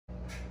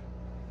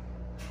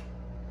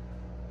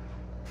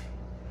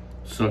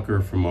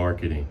sucker for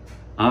marketing.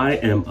 I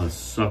am a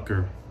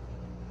sucker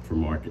for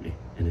marketing.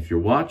 And if you're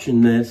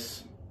watching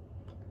this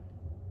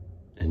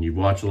and you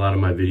watch a lot of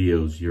my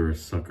videos, you're a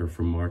sucker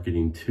for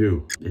marketing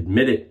too.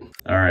 Admit it.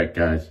 All right,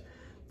 guys.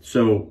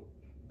 So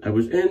I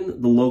was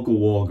in the local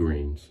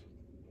Walgreens,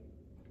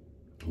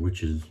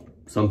 which is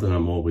something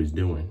I'm always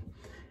doing.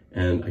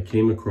 And I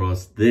came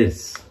across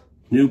this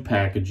new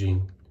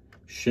packaging,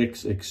 Schick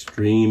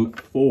XTREME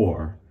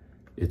 4.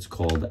 It's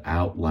called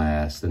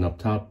OUTLAST. And up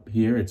top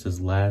here, it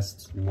says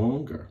lasts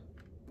longer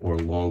or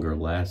longer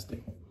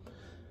lasting.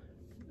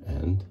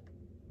 And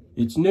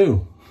it's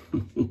new.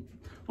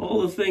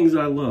 All the things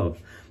I love.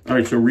 All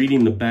right, so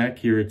reading the back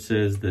here, it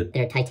says that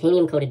they're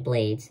titanium-coated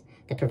blades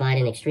that provide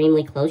an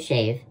extremely close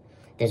shave.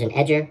 There's an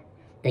edger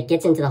that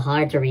gets into the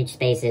hard-to-reach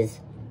spaces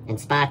and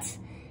spots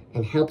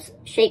and helps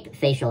shape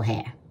facial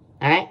hair.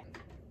 All right?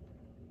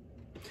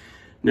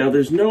 Now,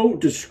 there's no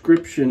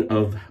description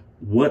of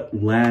what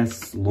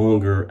lasts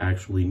longer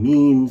actually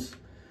means,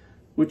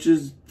 which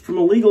is, from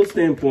a legal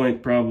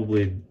standpoint,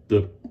 probably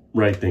the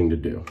right thing to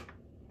do.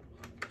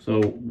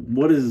 So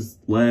what is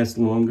last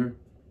longer?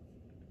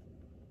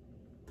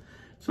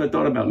 So I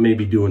thought about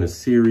maybe doing a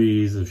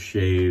series of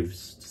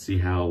shaves to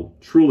see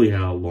truly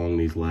how long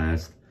these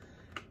last.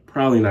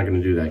 Probably not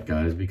going to do that,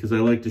 guys, because I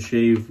like to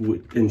shave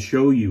and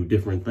show you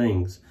different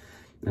things.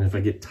 And if I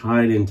get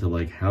tied into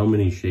like how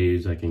many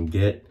shaves I can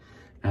get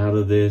out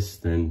of this,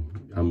 then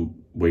I'm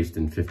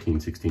wasting 15,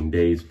 16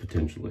 days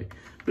potentially.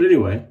 But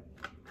anyway,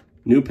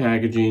 new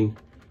packaging,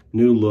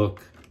 new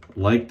look,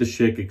 like the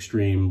Schick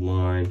XTREME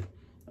line.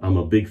 I'm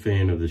a big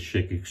fan of the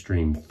Schick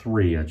XTREME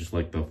 3. I just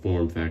like the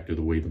form factor,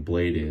 the way the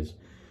blade is.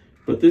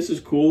 But this is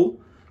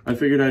cool. I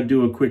figured I'd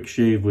do a quick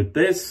shave with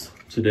this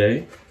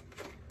today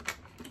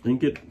and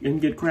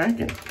get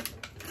cracking.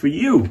 For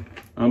you,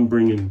 I'm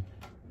bringing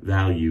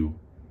value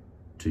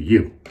to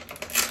you.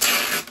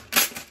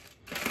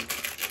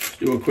 Let's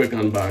do a quick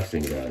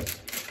unboxing, guys.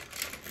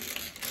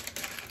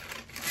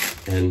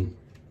 And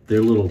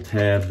their little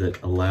tab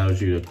that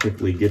allows you to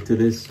quickly get to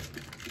this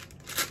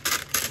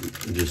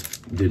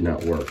just did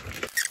not work.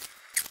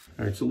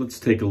 All right, so let's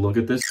take a look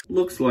at this.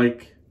 Looks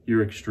like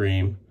your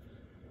XTREME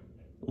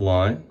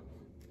line.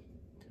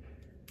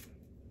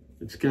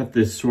 It's got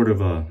this sort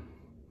of a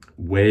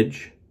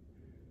wedge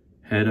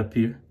head up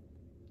here.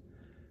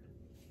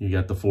 You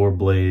got the 4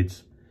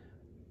 blades,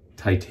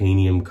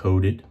 titanium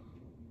coated.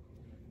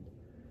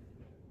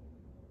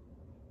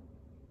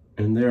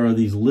 And there are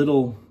these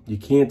little, you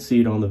can't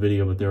see it on the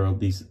video, but there are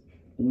these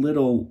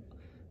little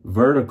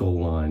vertical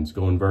lines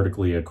going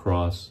vertically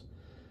across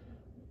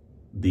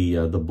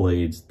the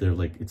blades. They're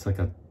like, it's like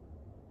a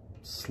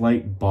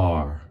slight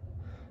bar.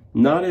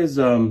 Not as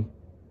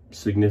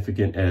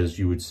significant as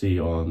you would see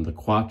on the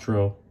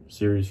Quattro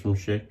series from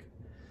Schick,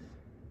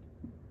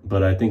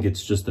 but I think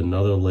it's just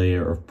another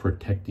layer of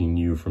protecting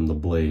you from the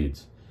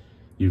blades.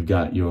 You've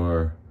got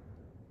your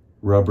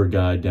rubber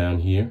guide down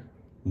here,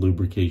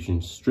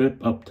 lubrication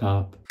strip up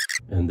top,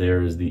 and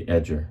there is the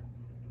edger,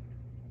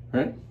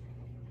 right?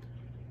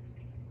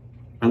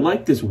 I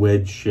like this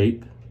wedge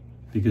shape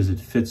because it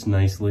fits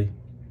nicely,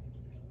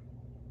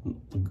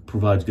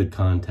 provides good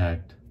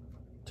contact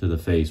to the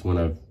face when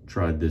I've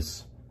tried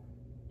this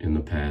in the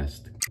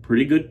past.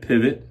 Pretty good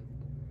pivot,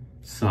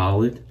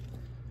 solid,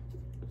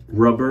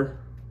 rubber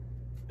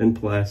and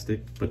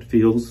plastic, but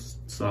feels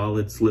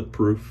solid, slip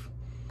proof.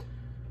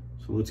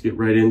 So let's get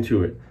right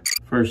into it.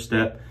 First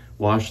step,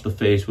 wash the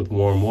face with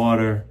warm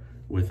water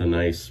with a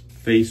nice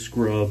face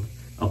scrub.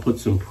 I'll put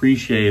some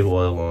pre-shave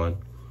oil on,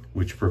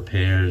 which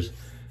prepares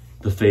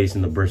the face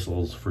and the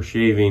bristles for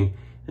shaving.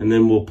 And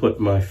then we'll put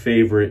my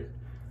favorite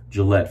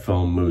Gillette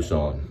foam mousse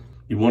on.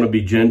 You want to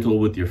be gentle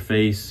with your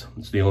face.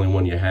 It's the only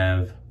one you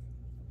have.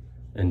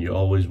 And you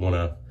always want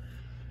to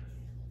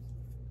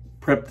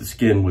prep the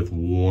skin with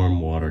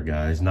warm water,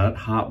 guys, not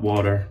hot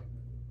water,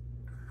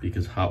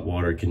 because hot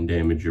water can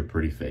damage your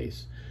pretty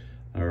face.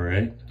 All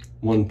right,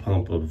 1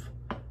 pump of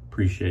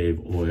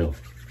pre-shave oil.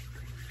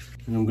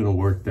 And I'm gonna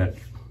work that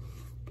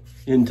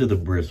into the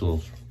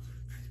bristles.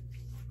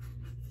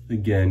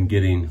 Again,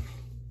 getting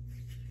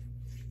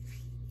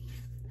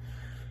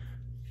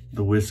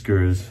the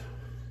whiskers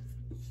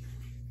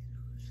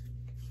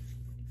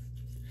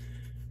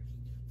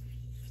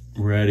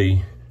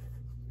ready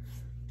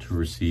to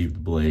receive the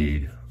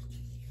blade.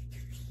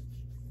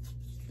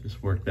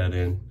 Just work that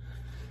in.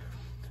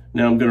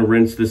 Now I'm gonna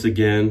rinse this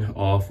again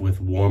off with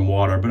warm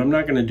water, but I'm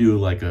not gonna do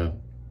like a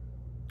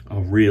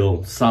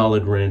real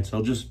solid rinse.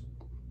 I'll just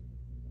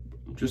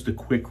a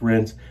quick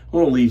rinse. I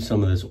wanna leave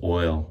some of this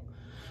oil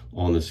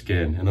on the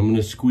skin, and I'm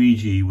gonna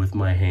squeegee with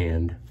my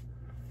hand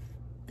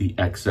the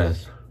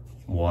excess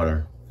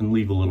water and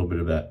leave a little bit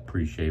of that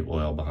pre-shave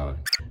oil behind.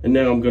 And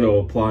now I'm gonna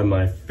apply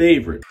my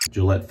favorite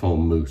Gillette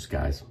foam mousse,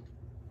 guys.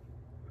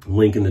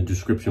 Link in the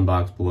description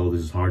box below.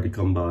 This is hard to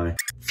come by.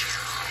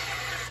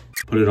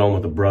 Put it on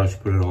with a brush,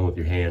 put it on with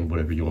your hand,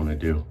 whatever you wanna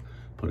do,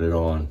 put it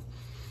on.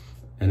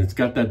 And it's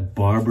got that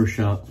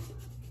barbershop,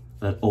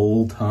 that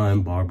old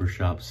time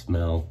barbershop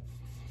smell.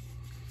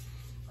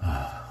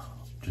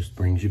 Just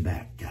brings you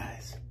back,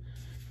 guys.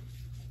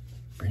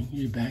 Bring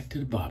you back to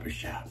the barber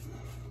shop.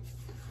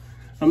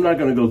 I'm not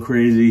gonna go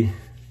crazy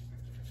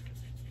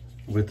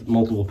with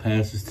multiple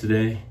passes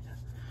today.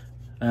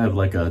 I have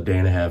like a 1.5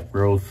 day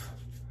growth.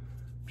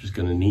 Just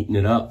gonna neaten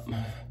it up,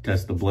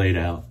 test the blade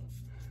out,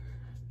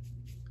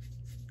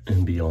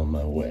 and be on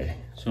my way.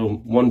 So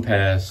 1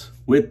 pass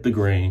with the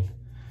grain,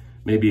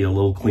 maybe a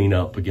little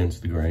cleanup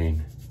against the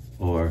grain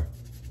or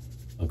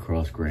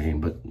across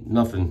grain, but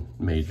nothing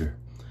major.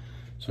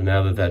 So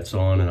now that that's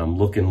on and I'm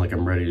looking like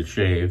I'm ready to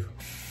shave,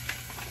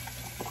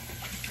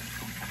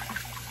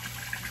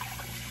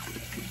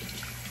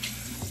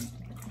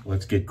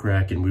 let's get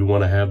cracking. We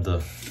want to have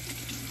the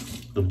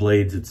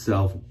blades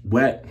itself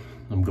wet.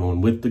 I'm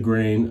going with the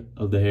grain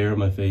of the hair on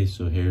my face,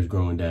 so hair's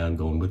growing down,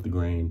 going with the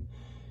grain.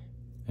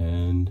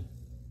 And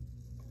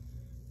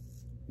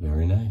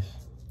very nice.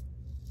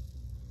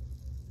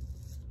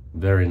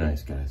 Very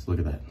nice, guys. Look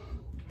at that.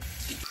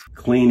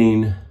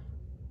 Cleaning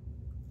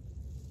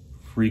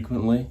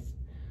frequently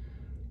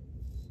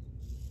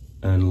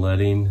and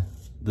letting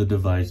the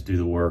device do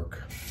the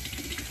work.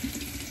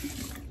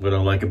 What I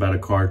like about a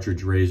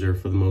cartridge razor,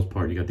 for the most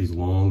part, you got these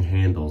long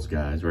handles,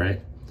 guys, right?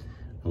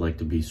 I like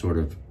to be sort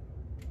of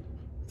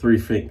three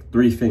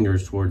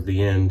fingers towards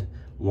the end,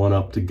 one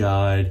up to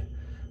guide,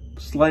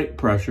 slight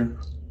pressure,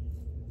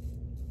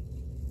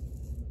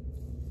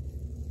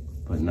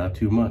 but not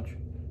too much.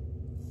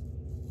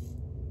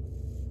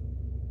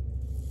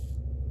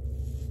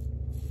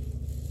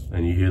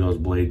 And you hear those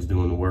blades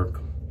doing the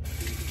work.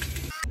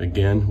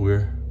 Again,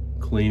 we're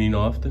cleaning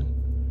often,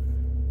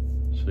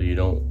 so you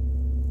don't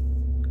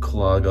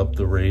clog up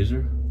the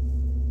razor.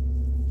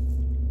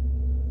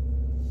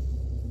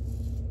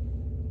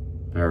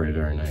 Very,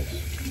 very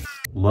nice.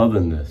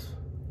 Loving this.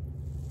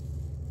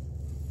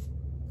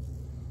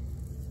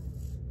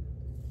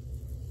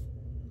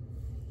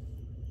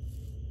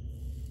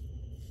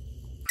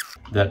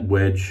 That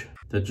wedge,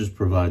 that just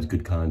provides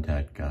good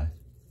contact, guys.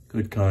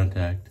 Good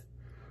contact.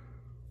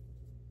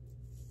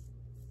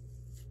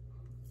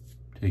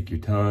 Take your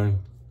time.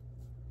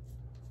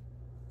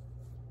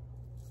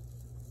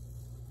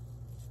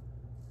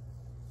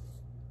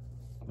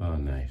 Oh,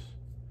 nice.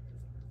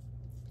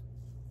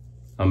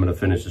 I'm gonna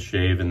finish the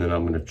shave and then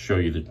I'm gonna show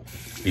you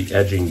the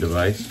edging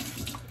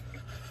device.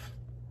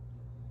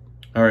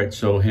 All right,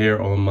 so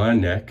hair on my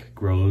neck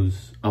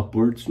grows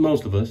upwards,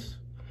 most of us.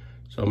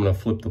 So I'm gonna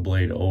flip the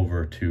blade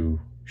over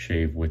to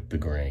shave with the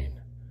grain.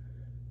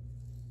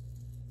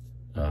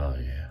 Oh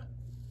yeah,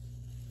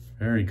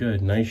 very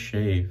good, nice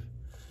shave.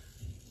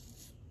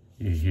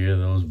 You hear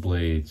those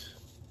blades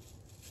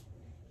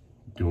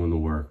doing the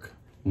work.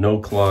 No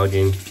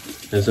clogging.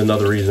 There's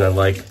another reason I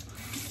like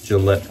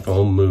Gillette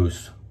Foam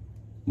Mousse.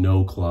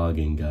 No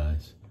clogging,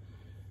 guys.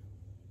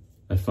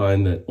 I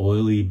find that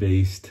oily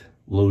based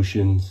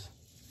lotions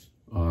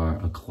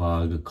are a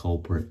clog, a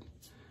culprit.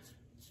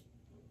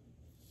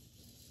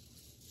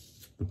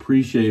 The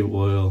pre-shave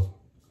oil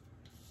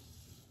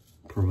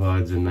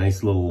provides a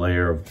nice little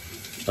layer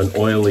of an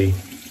oily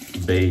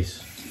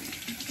base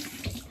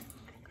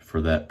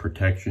for that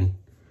protection,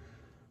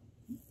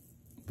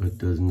 but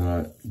does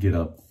not get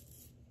up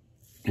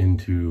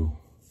into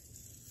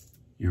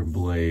your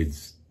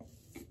blades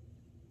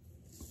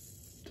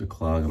to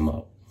clog them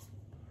up.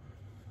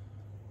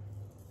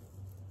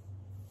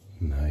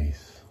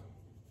 Nice.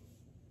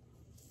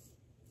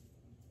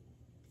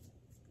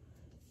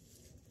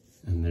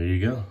 And there you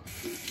go.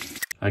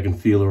 I can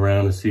feel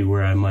around to see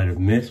where I might have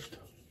missed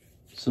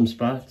some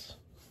spots,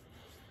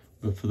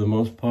 but for the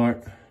most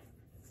part,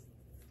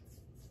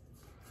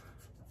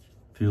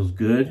 feels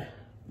good.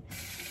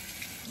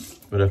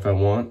 But if I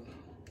want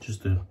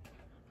just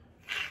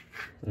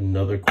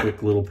another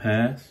quick little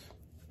pass,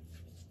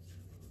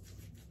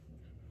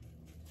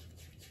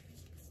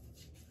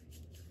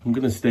 I'm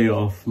gonna stay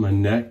off my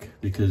neck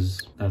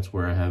because that's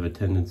where I have a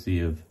tendency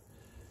of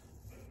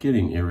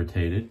getting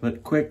irritated,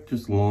 but quick,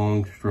 just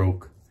long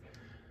stroke,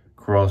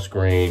 cross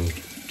grain,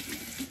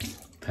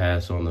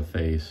 pass on the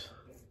face.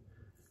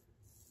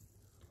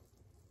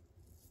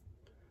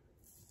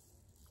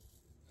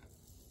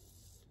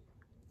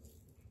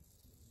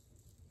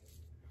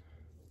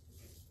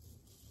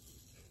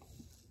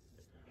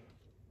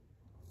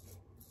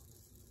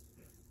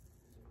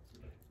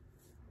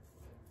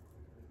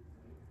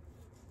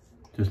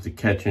 Just to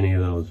catch any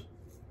of those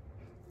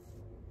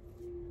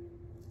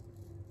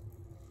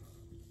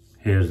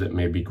hairs that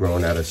may be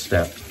growing out of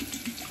step.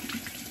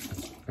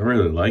 I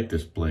really like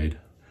this blade.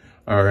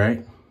 All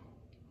right.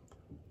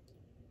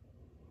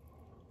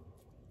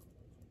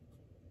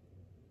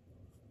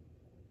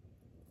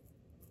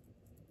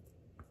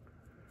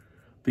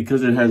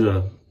 Because it has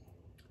a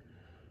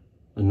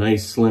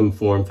nice slim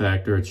form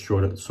factor, it's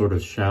sort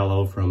of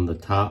shallow from the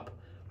top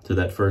to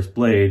that first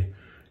blade,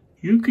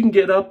 you can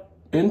get up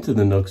into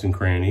the nooks and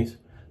crannies,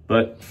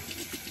 but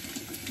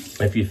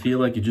if you feel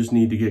like you just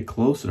need to get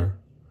closer,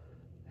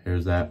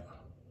 here's that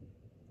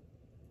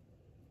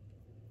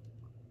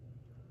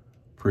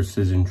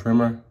precision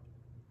trimmer.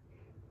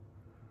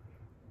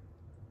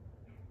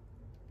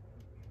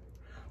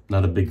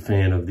 Not a big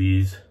fan of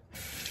these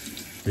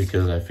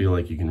because I feel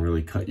like you can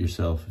really cut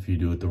yourself if you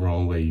do it the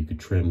wrong way. You could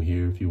trim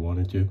here if you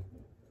wanted to,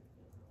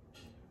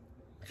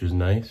 which is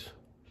nice.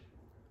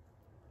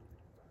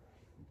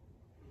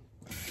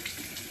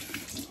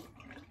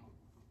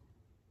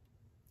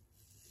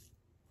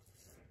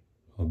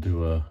 I'll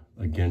do a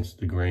against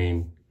the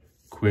grain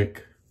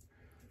quick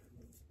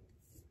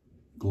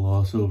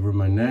gloss over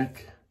my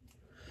neck,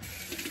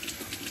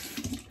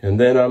 and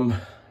then I'm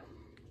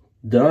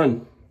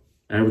done.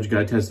 Average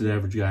guy tested,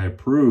 average guy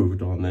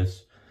approved on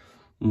this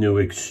new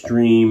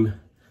Extreme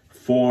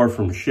 4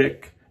 from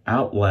Schick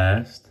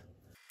OUTLAST.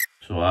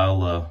 So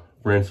I'll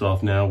rinse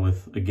off now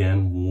with,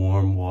 again,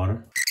 warm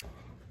water.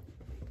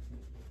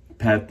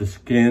 Pat the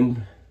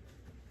skin,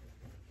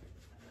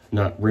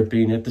 not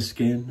ripping at the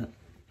skin.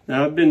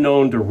 Now, I've been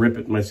known to rip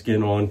at my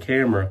skin on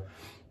camera,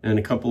 and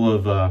a couple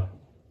of the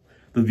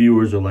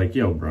viewers are like,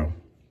 yo, bro,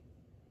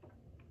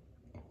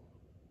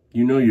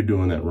 you know you're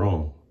doing that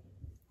wrong.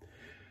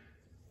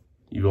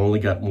 You've only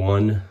got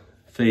one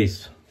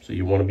face, so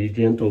you want to be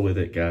gentle with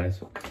it,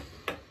 guys.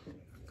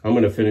 I'm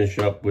going to finish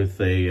up with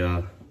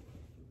an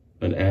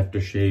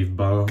aftershave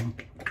balm.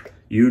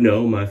 You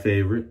know my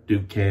favorite,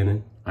 Duke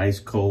Cannon, ice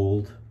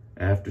cold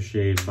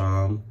aftershave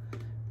balm.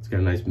 It's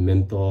got a nice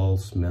menthol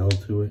smell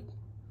to it.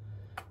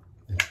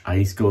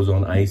 Ice goes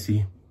on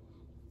icy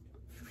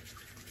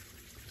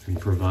and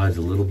provides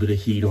a little bit of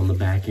heat on the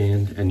back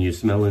end, and you're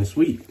smelling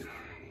sweet.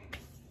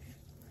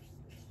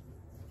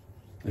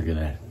 Look at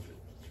that.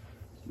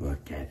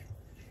 Look at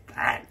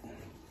that.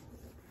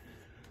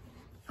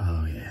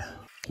 Oh yeah.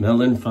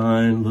 Smelling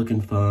fine,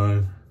 looking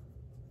fine,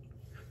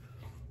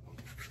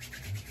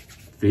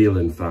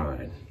 feeling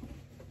fine.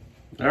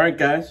 All right,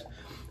 guys.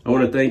 I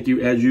want to thank you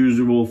as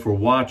usual for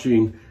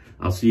watching.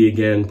 I'll see you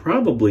again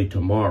probably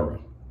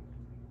tomorrow.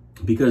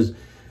 Because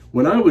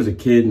when I was a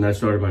kid and I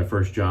started my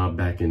first job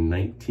back in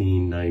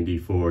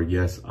 1994,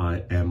 yes,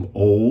 I am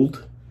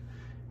old.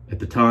 At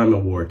the time, I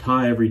wore a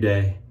tie every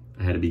day.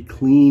 I had to be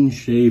clean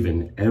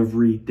shaven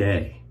every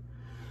day.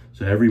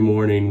 So every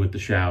morning with the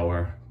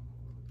shower,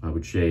 I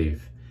would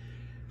shave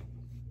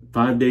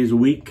 5 days a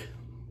week,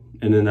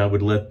 and then I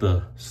would let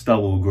the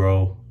stubble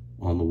grow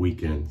on the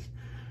weekends.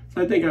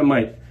 So I think I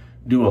might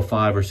do a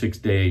 5 or 6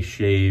 day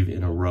shave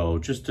in a row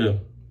just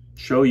to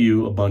show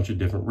you a bunch of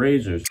different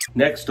razors.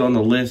 Next on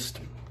the list,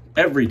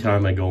 every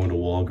time I go into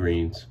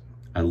Walgreens,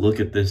 I look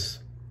at this.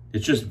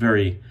 It's just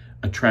very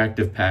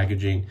attractive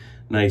packaging.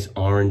 Nice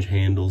orange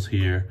handles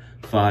here,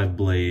 5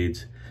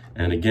 blades.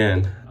 And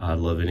again, I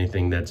love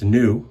anything that's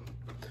new.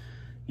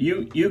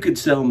 You could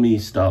sell me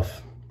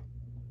stuff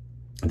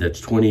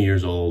that's 20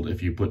 years old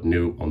if you put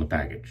new on the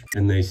package.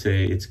 And they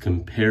say it's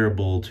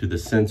comparable to the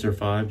Sensor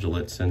 5,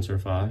 Gillette Sensor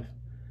 5.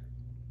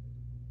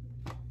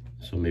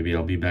 So maybe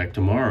I'll be back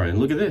tomorrow, and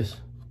look at this.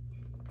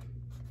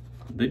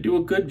 They do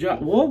a good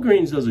job.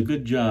 Walgreens does a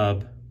good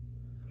job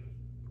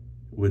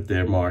with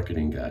their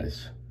marketing,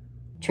 guys.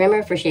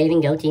 Trimmer for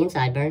shaving goatee and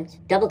sideburns.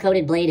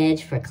 Double-coated blade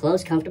edge for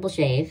close, comfortable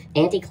shave.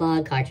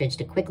 Anti-clog cartridge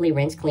to quickly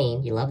rinse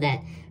clean. You love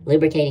that.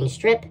 Lubricating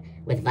strip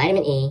with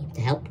vitamin E to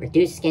help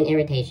reduce skin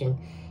irritation.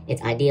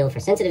 It's ideal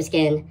for sensitive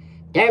skin,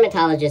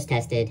 dermatologist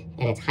tested,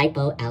 and it's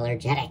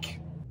hypoallergenic.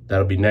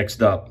 That'll be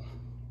next up.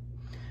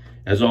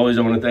 As always,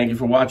 I want to thank you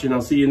for watching.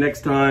 I'll see you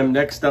next time.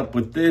 Next up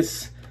with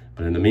this.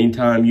 But in the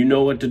meantime, you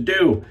know what to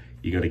do.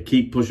 You got to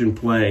keep pushing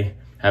play.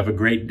 Have a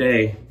great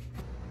day.